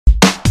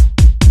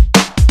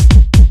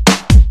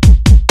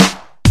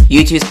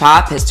U2's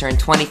Pop has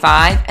turned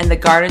 25, and the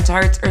Garden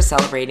Tarts are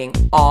celebrating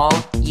all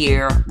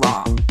year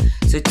long.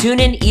 So tune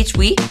in each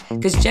week,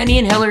 because Jenny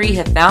and Hillary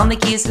have found the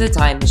keys to the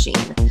time machine.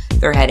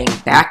 They're heading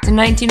back to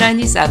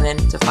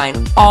 1997 to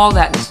find all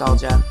that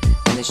nostalgia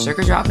and the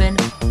sugar dropping,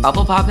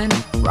 bubble popping,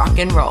 rock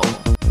and roll.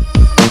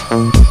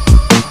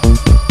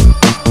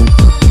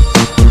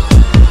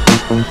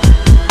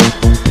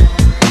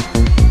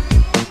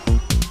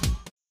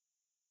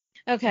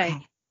 Okay.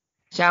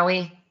 Shall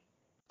we?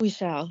 We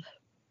shall.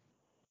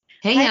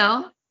 Hey,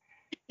 Hill.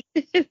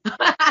 Okay,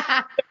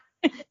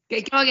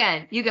 go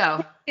again. You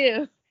go.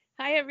 Hi,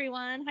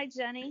 everyone. Hi,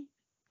 Jenny.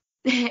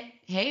 Hey,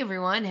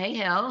 everyone. Hey,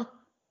 Hill.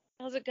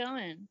 How's it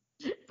going?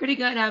 Pretty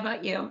good. How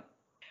about you?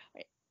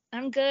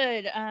 I'm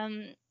good.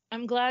 I'm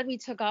glad we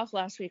took off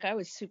last week. I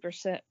was super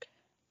sick.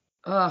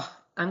 Oh,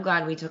 I'm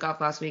glad we took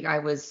off last week. I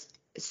was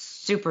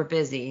super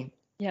busy.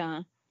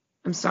 Yeah.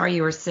 I'm sorry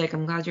you were sick.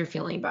 I'm glad you're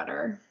feeling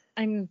better.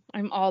 I'm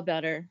all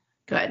better.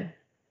 Good.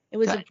 It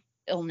was an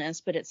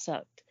illness, but it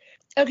sucked.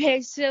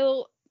 Okay,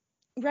 so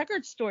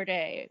Record Store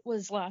Day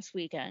was last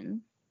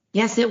weekend.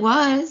 Yes, it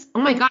was. Oh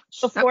my gosh.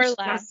 Before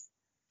last.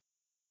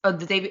 Oh,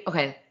 the day.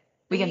 Okay.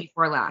 Weekend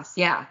before last.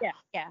 Yeah.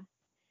 Yeah.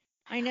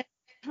 I know.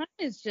 Time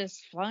is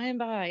just flying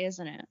by,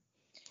 isn't it?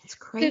 It's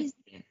crazy.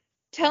 So,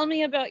 tell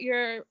me about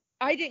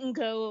I didn't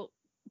go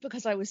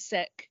because I was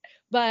sick,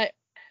 but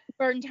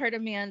Garden Tart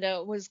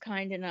Amanda was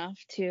kind enough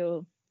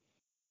to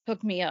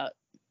hook me up.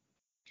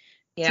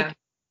 Yeah.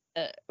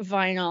 To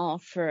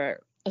vinyl for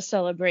a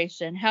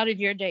celebration. How did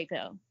your day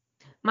go?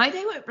 My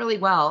day went really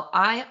well.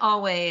 I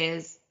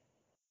always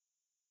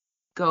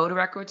go to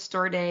Record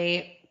Store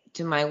Day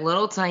to my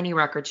little tiny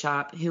record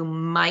shop who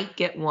might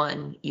get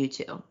one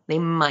U2. They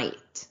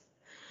might.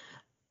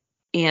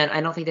 And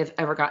I don't think they've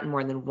ever gotten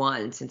more than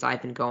one since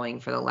I've been going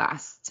for the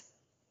last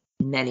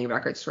many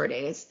Record Store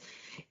Days.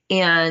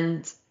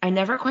 And I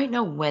never quite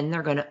know when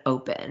they're going to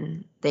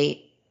open.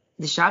 The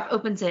shop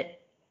opens at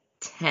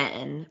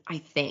 10, I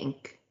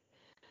think.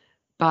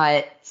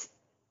 But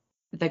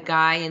the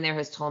guy in there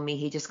has told me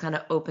he just kind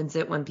of opens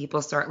it when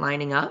people start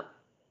lining up.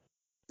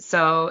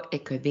 So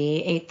it could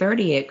be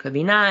 8:30, it could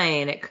be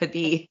 9, it could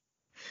be.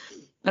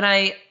 But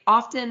I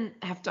often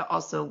have to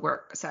also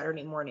work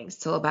Saturday mornings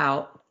till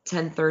about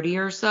 10:30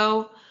 or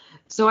so.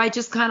 So I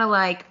just kind of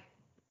like,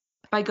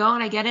 if I go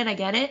and I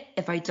get it.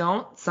 If I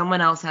don't,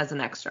 someone else has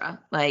an extra.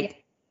 I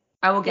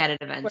will get it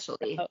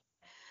eventually.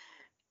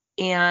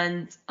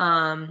 And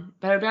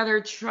but I'd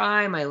rather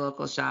try my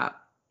local shop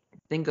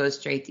than go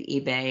straight to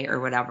eBay or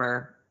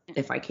whatever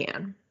if I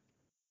can.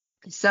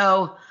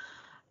 So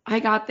I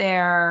got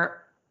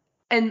there,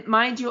 and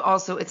mind you,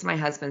 also it's my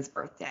husband's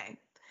birthday.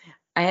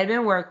 I had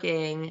been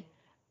working.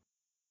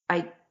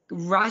 I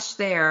rushed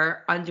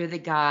there under the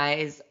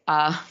guise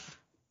of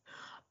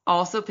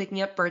also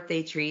picking up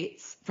birthday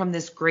treats from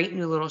this great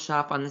new little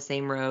shop on the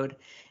same road,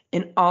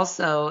 and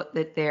also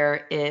that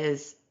there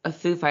is a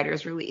Foo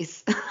Fighters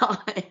release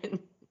on,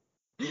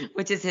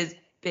 which is his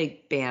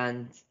big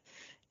band.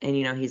 And,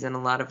 he's in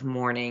a lot of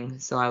mourning.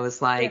 So I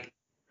was like,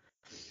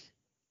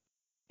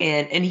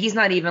 and he's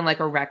not even like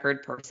a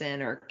record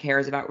person or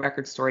cares about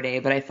Record Store Day.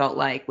 But I felt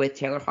like with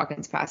Taylor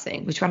Hawkins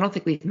passing, which I don't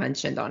think we've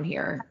mentioned on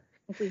here.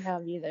 If we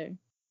have either.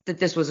 That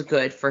this was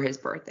good for his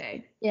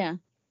birthday. Yeah.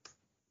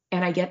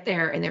 And I get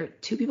there and there are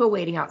two people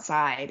waiting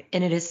outside.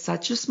 And it is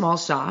such a small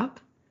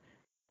shop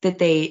that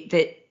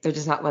they're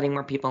just not letting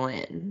more people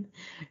in.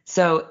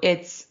 So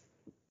it's,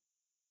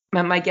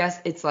 my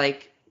guess, it's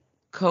like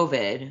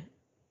COVID.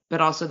 But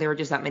also there were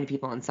just that many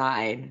people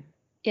inside.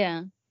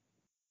 Yeah.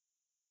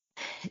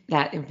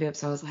 That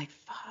so I was like,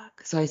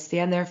 fuck. So I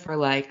stand there for I'm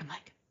like,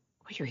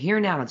 well, you're here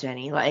now,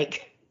 Jenny.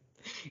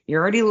 You're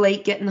already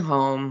late getting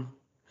home.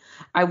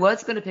 I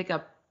was going to pick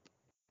up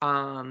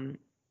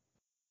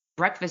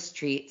breakfast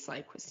treats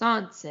like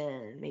croissants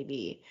and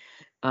maybe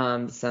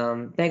some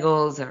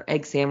bagels or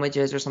egg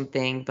sandwiches or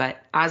something. But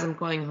as I'm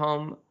going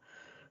home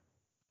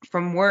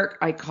from work,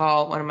 I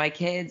call one of my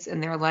kids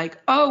and they're like,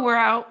 oh, we're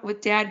out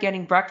with Dad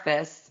getting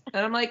breakfast.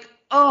 And I'm like,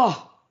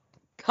 oh,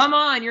 come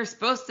on. You're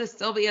supposed to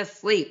still be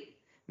asleep,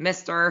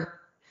 mister.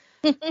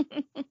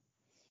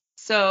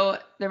 So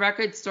the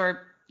record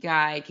store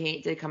guy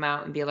did come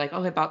out and be like,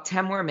 oh, about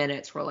 10 more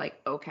minutes. We're like,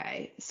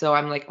 okay. So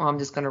I'm like, oh, I'm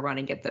just going to run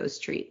and get those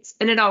treats.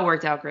 And it all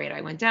worked out great.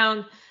 I went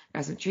down,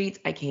 got some treats.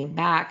 I came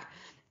back,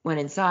 went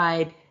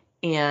inside,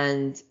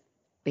 and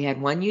they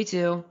had one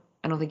U2.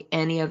 I don't think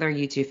any other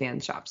U2 fan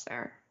shops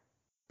there.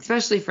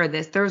 Especially for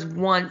this. There was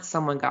once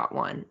someone got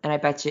one, and I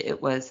bet you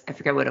it was, I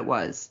forget what it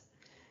was,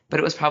 but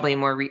it was probably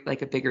more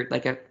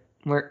a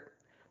more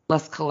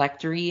less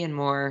collector-y and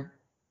more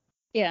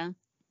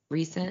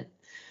recent.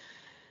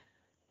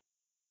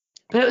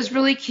 But it was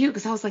really cute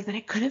because I was like, then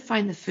I couldn't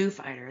find the Foo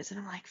Fighters, and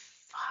I'm like,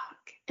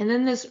 fuck. And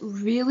then this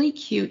really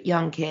cute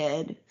young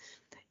kid,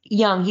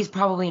 he's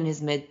probably in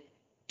his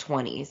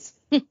mid-20s,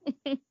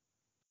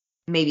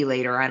 maybe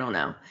later, I don't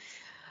know.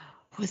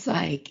 Was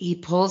like, he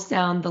pulls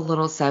down the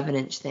little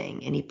 7-inch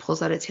thing and he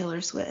pulls out a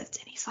Taylor Swift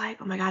and he's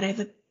like, oh my God, I have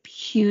a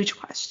huge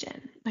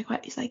question. Like,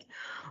 what? He's like,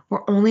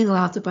 we're only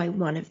allowed to buy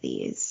one of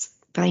these.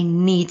 but I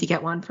need to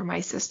get one for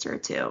my sister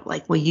too.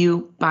 Like, will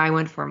you buy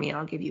one for me and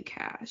I'll give you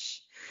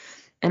cash?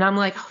 And I'm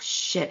like, oh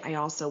shit, I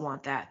also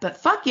want that. But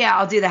fuck yeah,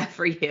 I'll do that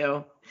for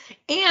you.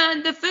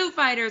 And the Foo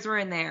Fighters were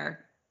in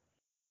there.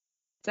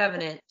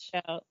 7-inch.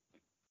 Yeah.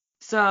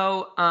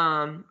 So,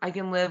 I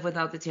can live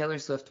without the Taylor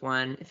Swift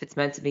one. If it's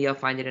meant to be, I'll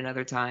find it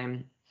another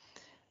time.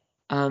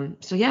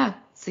 So yeah,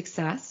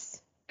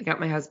 success. I got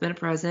my husband a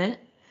present.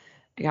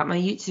 I got my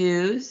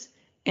U2s,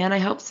 and I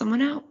helped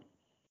someone out.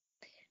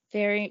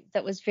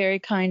 That was very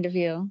kind of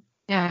you.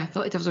 Yeah, I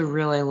felt like that was a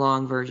really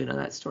long version of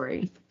that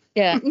story.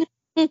 Yeah.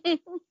 It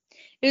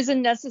was a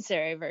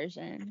necessary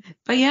version.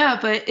 But yeah,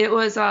 it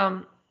was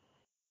good.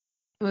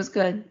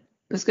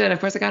 It was good. Of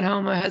course, I got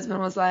home. My husband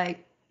was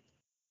like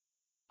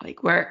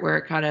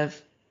where kind of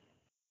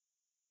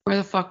where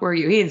the fuck were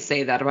you? He didn't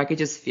say that, but I could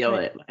just feel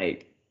Right. it.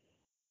 Like,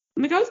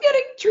 I'm like, I was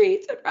getting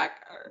treats and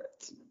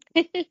records.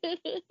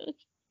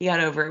 He got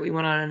over it. We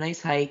went on a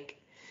nice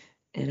hike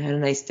and had a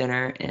nice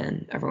dinner,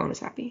 and everyone was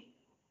happy.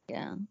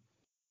 Yeah.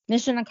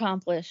 Mission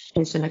accomplished.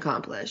 Mission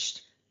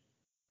accomplished.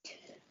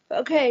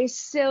 Okay,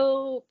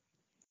 so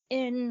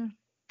in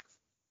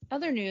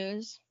other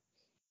news,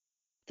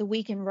 the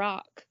week in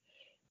rock.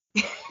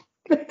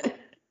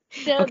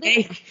 So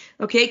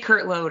Okay,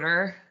 Kurt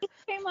Loder. this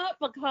came up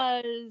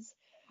because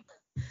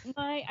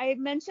I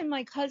mentioned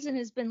my cousin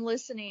has been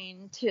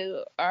listening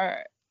to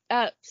our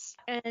eps,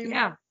 and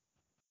Yeah.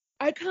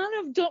 I kind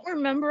of don't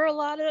remember a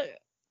lot of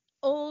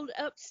old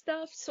ep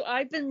stuff, so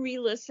I've been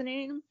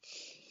re-listening.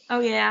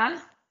 Oh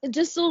yeah.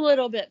 Just a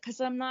little bit,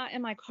 because I'm not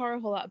in my car a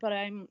whole lot, but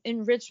I'm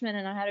in Richmond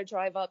and I had to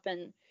drive up,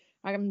 and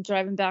I'm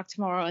driving back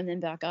tomorrow and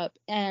then back up.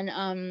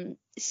 And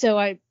so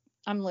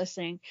I'm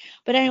listening.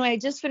 But anyway, I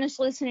just finished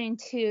listening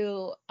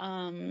to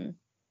I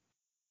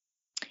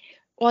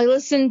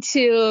listened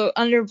to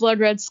Under Blood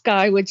Red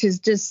Sky, which is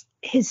just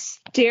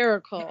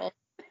hysterical.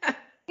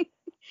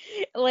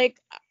 Like,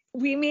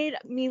 we made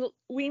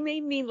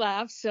me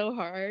laugh so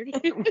hard.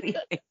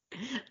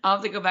 I'll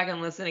have to go back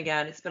and listen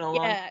again. It's been a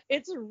long. Yeah,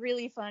 it's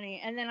really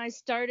funny. And then I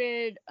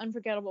started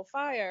Unforgettable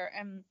Fire,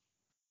 and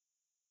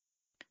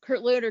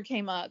Kurt Loder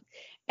came up,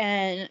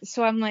 and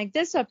so I'm like,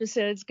 this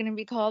episode is going to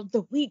be called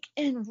The Week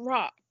in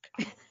Rock.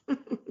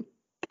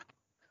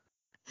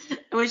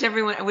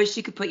 I wish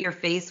you could put your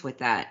face with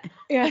that.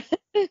 Yeah.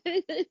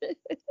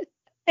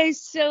 Okay,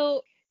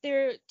 so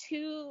there are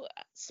 2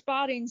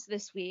 spottings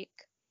this week.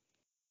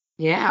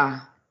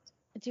 Yeah.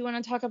 Do you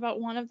want to talk about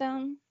one of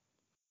them?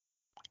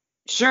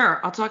 Sure.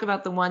 I'll talk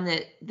about the one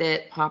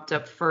that popped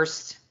up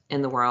first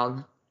in the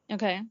world.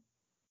 Okay.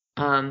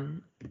 At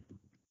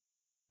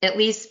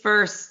least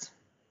first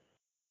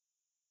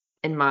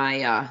in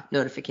my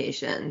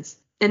notifications.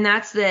 And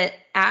that's that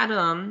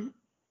Adam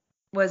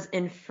was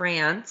in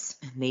France.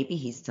 Maybe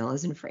he still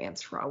is in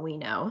France for all we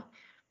know.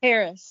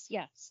 Paris,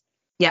 yes.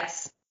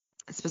 Yes,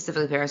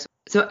 specifically Paris.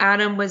 So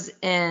Adam was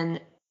in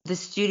the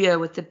studio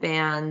with the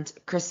band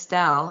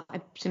Christelle.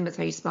 I assume that's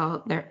how you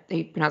spell their,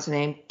 they pronounce her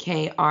name,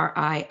 Kristel,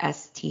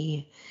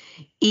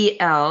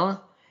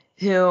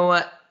 who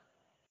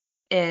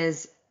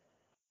is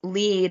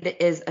lead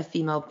is a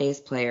female bass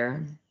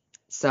player.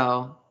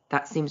 So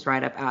that seems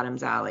right up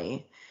Adam's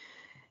alley.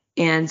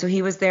 And so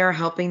he was there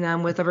helping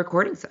them with a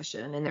recording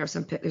session. And there's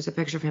a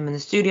picture of him in the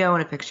studio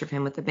and a picture of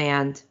him with the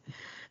band.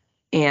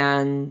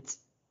 And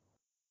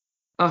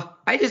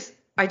I just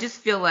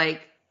feel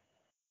like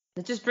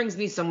it just brings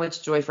me so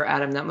much joy for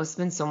Adam. That must have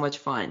been so much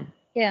fun.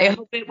 Yeah. I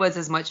hope it was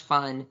as much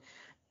fun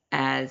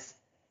as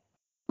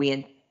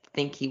we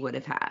think he would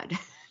have had.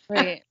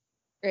 Right.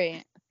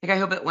 Right. Like, I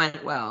hope it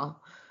went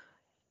well.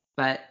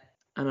 But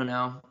I don't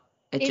know.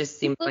 It just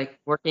seems like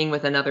working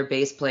with another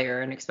bass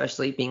player, and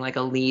especially being like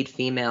a lead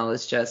female,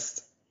 is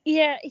just.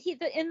 Yeah,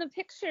 in the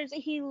pictures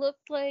he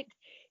looked like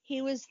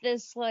he was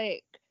this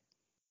like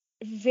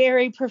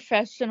very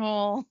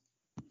professional,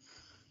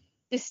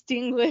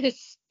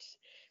 distinguished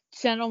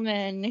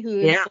gentleman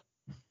who's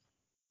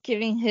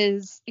giving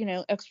his,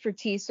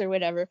 expertise or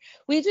whatever.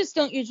 We just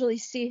don't usually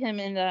see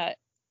him in that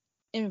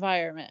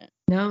environment.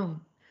 No.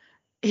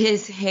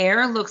 His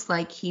hair looks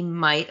like he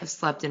might have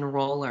slept in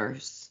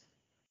rollers.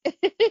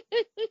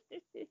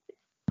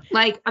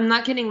 Like, I'm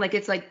not kidding. Like,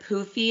 it's like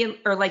poofy,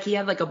 or like he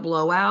had like a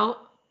blowout.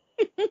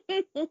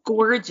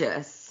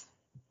 Gorgeous.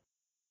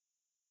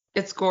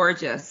 It's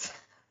gorgeous.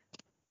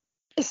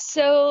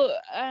 So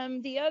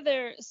the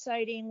other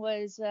sighting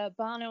was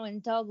Bono in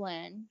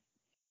Dublin.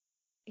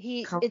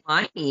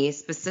 Killiney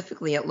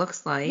specifically, it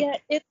looks like. Yeah,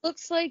 it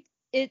looks like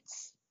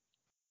it's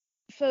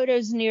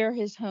photos near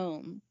his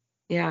home.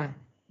 Yeah.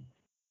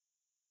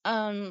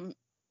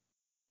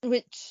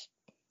 Which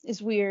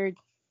is weird.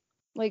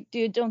 Like,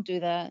 dude, don't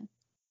do that.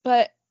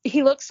 But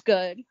he looks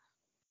good.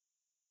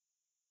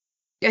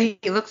 Yeah,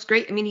 he looks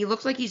great. I mean, he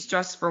looks like he's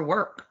dressed for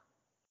work.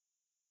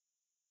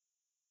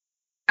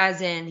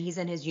 As in, he's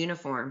in his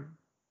uniform.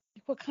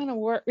 What kind of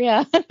work?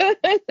 Yeah.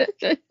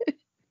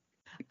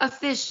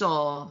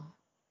 Official.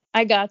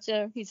 I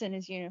gotcha. He's in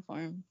his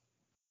uniform.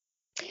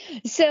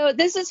 So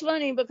this is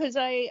funny because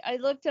I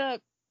looked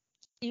up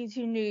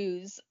U2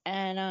 News,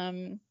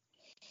 and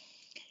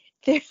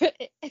there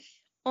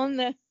on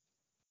the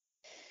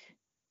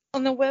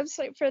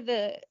website for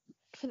the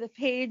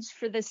page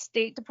for the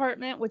State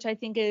Department, which I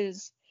think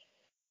is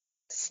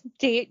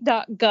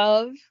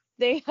state.gov,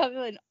 they have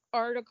an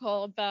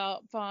article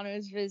about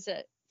Bono's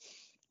visit,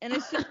 and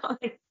it's just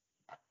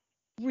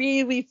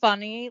really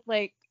funny.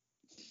 Like,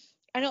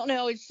 I don't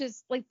know, it's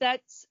just like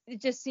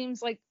it just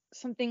seems like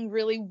something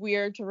really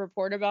weird to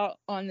report about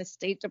on the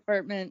State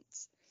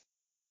Department's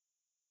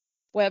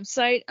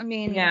website. I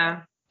mean,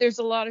 Yeah. there's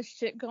a lot of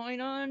shit going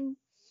on,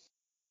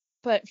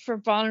 but for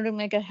Bono to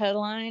make a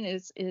headline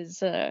is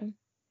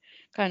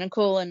kind of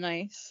cool and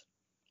nice.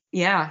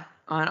 Yeah,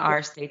 on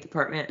our State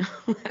Department.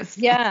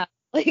 Yeah,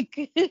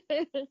 like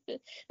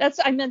that's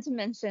I meant to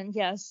mention,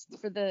 yes,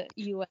 for the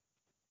U.S.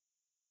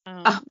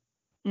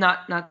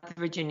 Not the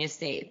Virginia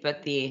State,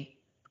 but the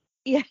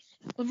Yeah,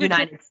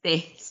 United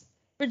States.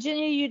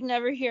 Virginia, you'd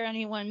never hear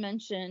anyone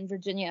mention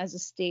Virginia as a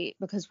state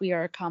because we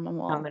are a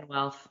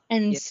Commonwealth.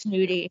 And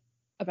snooty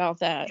about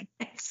that.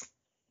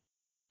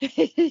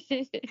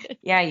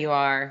 Yeah, you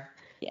are.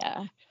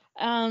 Yeah.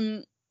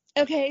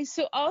 Okay,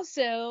 so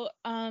also,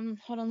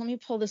 hold on, let me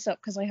pull this up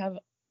because I have.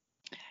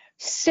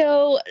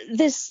 So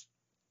this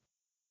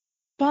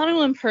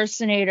Bono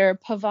impersonator,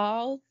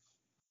 Pavel.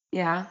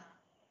 Yeah.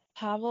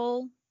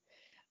 Pavel.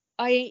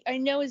 I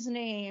know his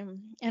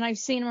name and I've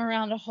seen him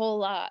around a whole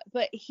lot,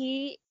 but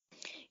he's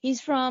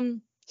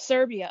from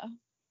Serbia.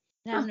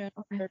 Now known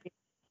as Serbia.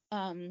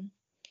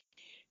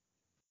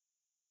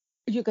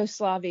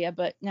 Yugoslavia,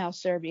 but now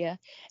Serbia.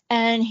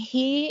 And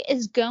he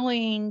is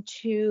going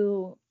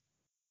to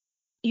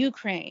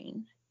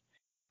Ukraine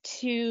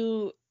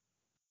to,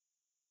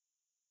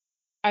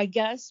 I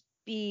guess,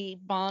 be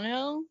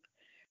Bono.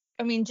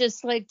 I mean,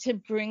 just like to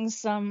bring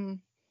some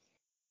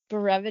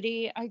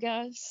brevity, I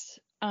guess.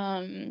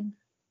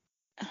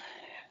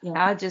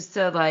 Yeah, just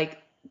to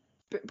like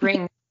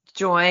bring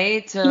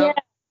joy to.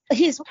 Yeah,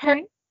 he's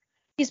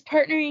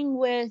partnering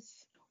with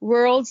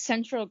World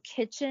Central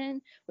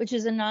Kitchen, which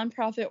is a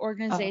nonprofit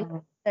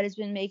organization that has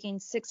been making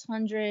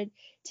 600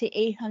 to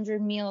 800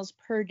 meals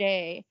per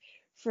day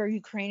for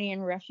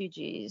Ukrainian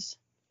refugees.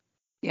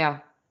 Yeah,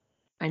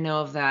 I know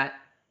of that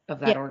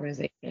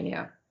organization.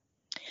 Yeah.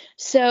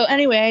 So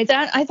anyway,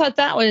 I thought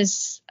that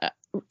was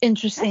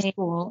interesting. That's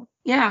cool.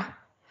 Yeah.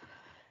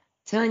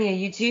 Telling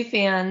you, U2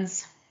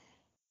 fans,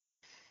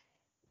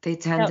 they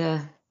tend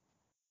to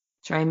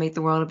try and make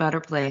the world a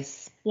better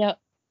place. Yep.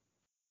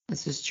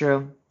 This is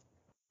true.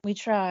 We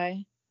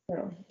try.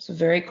 So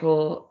very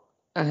cool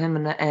of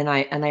him, and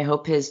I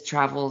hope his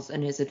travels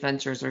and his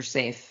adventures are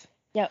safe.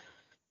 Yep.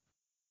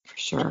 For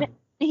sure.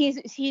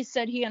 He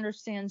said he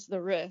understands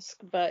the risk,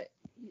 but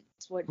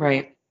it's what he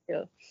wants to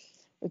do,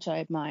 which I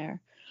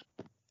admire.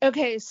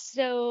 Okay,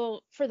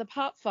 so for the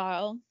pop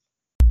file,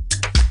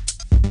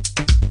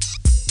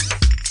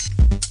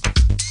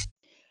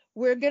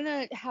 we're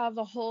gonna have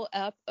a whole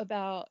ep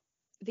about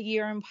the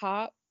year in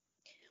pop,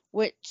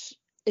 which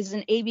is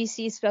an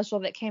ABC special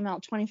that came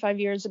out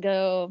 25 years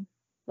ago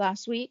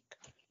last week.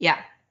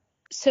 Yeah.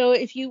 So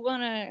if you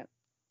want to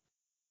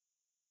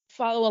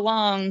follow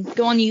along,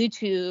 go on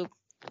YouTube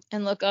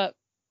and look up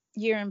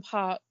Year in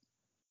Pop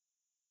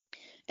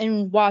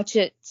and watch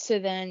it, so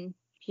then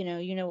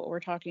you know what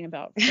we're talking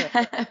about.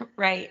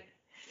 Right.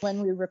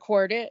 When we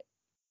record it.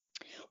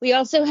 We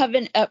also have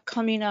an ep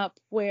coming up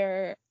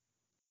for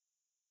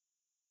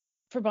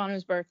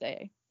Bono's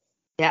birthday.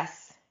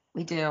 Yes,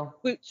 we do.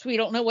 Which we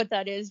don't know what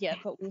that is yet,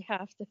 but we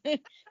have to.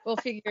 We'll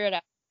figure it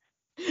out.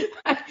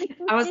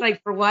 I was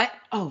like, for what?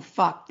 Oh,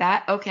 fuck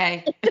that.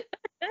 Okay.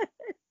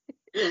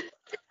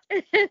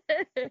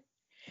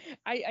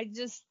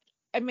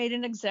 I made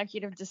an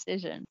executive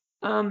decision.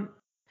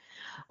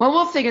 Well,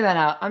 we'll figure that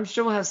out. I'm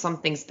sure we'll have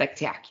something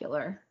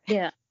spectacular.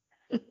 Yeah.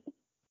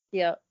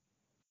 Yeah.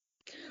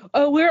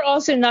 Oh, we're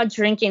also not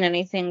drinking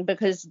anything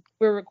because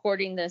we're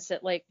recording this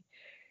at like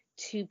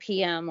 2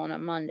 p.m. on a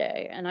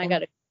Monday, and I got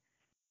to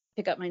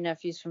pick up my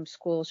nephews from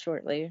school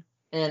shortly.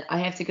 And I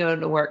have to go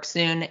to work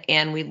soon,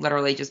 and we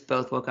literally just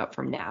both woke up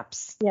from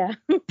naps. Yeah.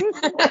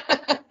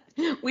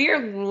 We are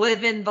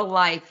living the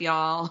life,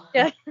 y'all.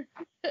 Yeah.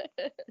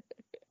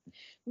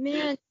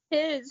 Man,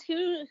 kids,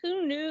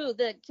 who knew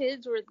that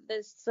kids were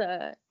this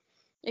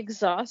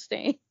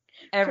exhausting?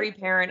 Every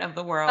parent of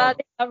the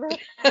world.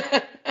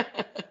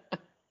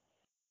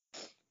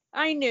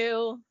 I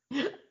knew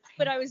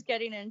what I was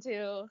getting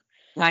into.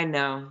 I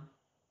know.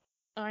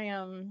 I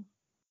am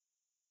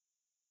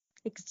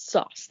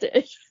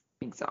exhausted.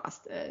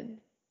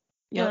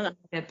 It'll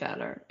get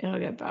better. It'll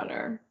get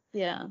better.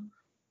 Yeah.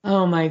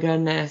 Oh my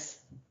goodness.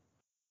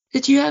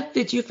 Did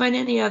you find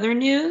any other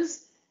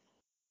news?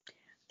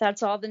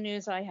 That's all the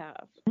news I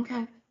have.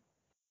 Okay.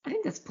 I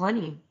think that's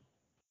plenty.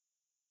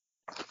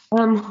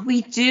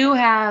 We do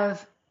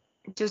have,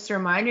 just a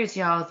reminder to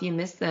y'all, if you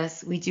missed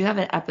this, we do have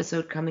an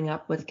episode coming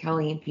up with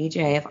Kelly and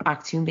PJ of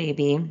Achtung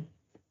Baby.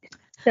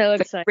 So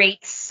excited.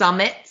 Great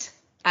summit,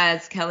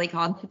 as Kelly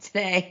called it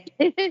today.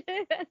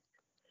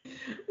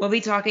 We'll be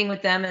talking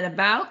with them in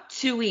about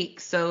 2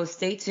 weeks, so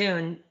stay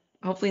tuned.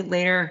 Hopefully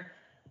later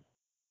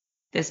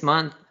this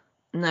month.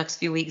 next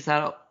few weeks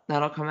that'll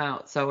come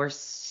out. So we're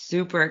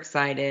super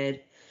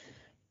excited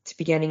to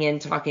be getting in,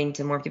 talking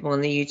to more people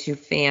in the YouTube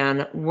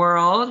fan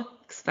world,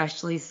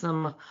 especially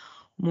some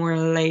more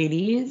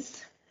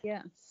ladies.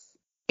 Yes.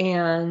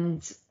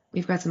 And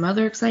we've got some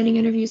other exciting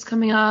interviews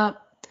coming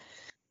up.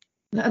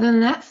 Other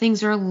than that,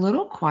 things are a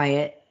little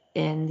quiet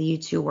in the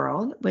YouTube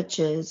world, which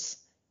is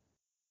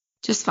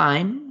just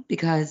fine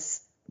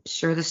because I'm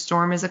sure the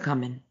storm is a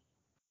coming.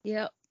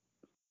 Yep.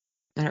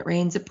 And it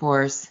rains, it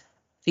pours.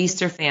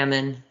 Feast or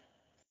famine.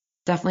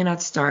 Definitely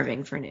not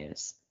starving for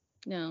news.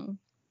 No.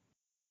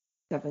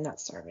 Definitely not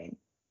starving.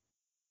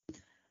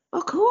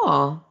 Oh,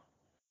 cool.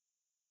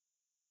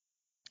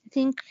 I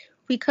think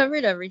we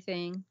covered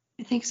everything.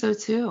 I think so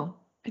too.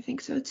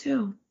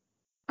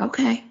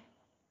 Okay.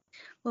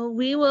 Well,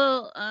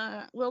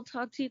 we'll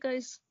talk to you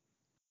guys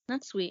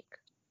next week.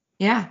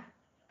 Yeah,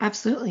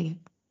 absolutely.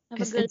 Have a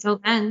Guess good until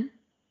then,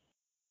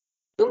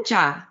 boom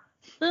cha.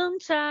 boom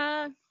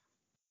cha.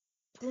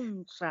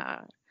 Boom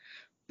cha.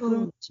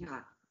 Boom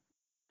cha.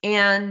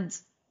 And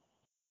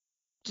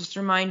just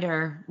a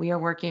reminder, we are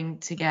working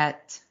to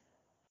get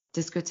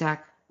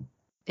Discotheque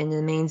in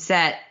the main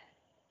set,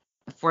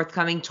 the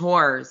forthcoming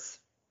tours.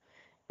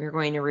 We're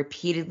going to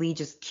repeatedly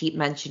just keep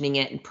mentioning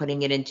it and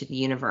putting it into the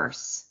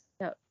universe.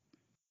 Yep.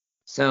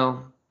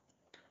 So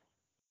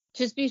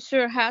Just be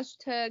sure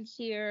hashtag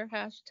here,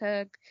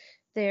 hashtag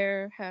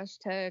there,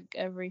 hashtag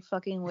every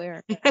fucking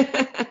where.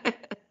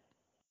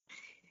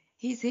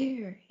 He's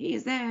here,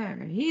 he's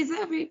there, he's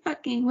every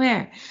fucking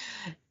where.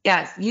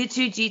 Yes, you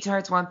two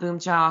G-tards want Boom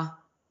Cha.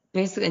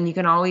 Basically, and you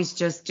can always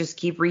just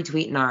keep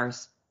retweeting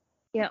ours.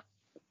 Yep.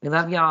 We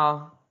love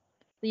y'all.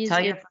 Please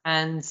Tell your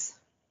friends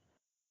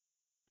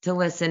to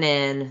listen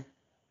in.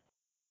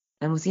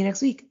 And we'll see you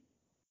next week.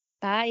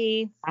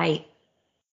 Bye. Bye.